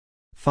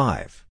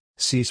5.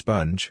 Sea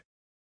sponge.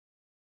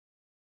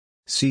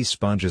 Sea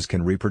sponges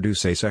can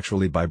reproduce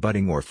asexually by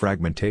budding or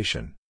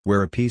fragmentation,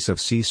 where a piece of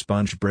sea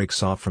sponge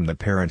breaks off from the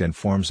parent and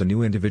forms a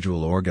new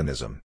individual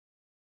organism.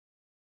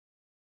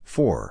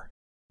 4.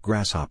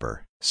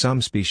 Grasshopper.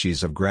 Some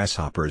species of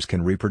grasshoppers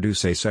can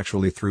reproduce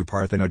asexually through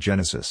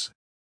parthenogenesis,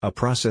 a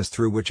process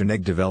through which an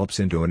egg develops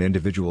into an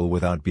individual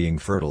without being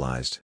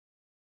fertilized.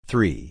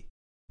 3.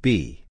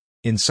 Bee.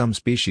 In some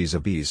species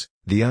of bees,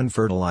 the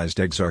unfertilized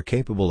eggs are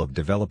capable of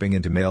developing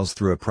into males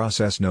through a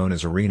process known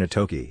as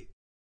arenatoky.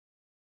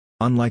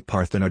 Unlike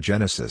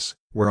parthenogenesis,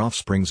 where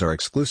offsprings are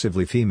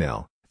exclusively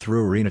female,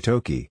 through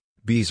arenatoky,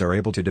 bees are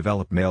able to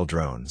develop male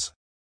drones.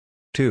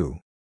 2.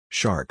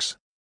 Sharks.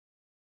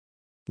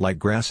 Like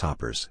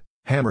grasshoppers,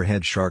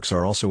 hammerhead sharks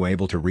are also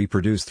able to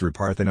reproduce through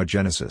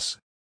parthenogenesis,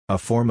 a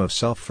form of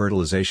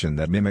self-fertilization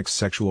that mimics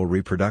sexual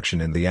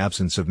reproduction in the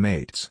absence of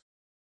mates.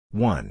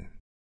 1.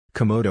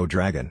 Komodo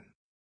dragon.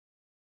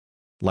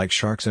 Like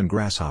sharks and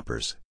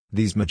grasshoppers,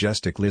 these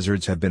majestic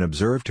lizards have been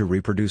observed to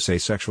reproduce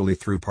asexually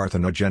through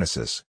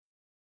parthenogenesis.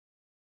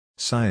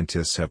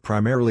 Scientists have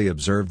primarily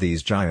observed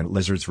these giant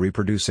lizards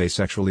reproduce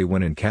asexually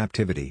when in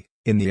captivity,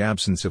 in the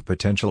absence of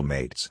potential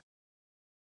mates.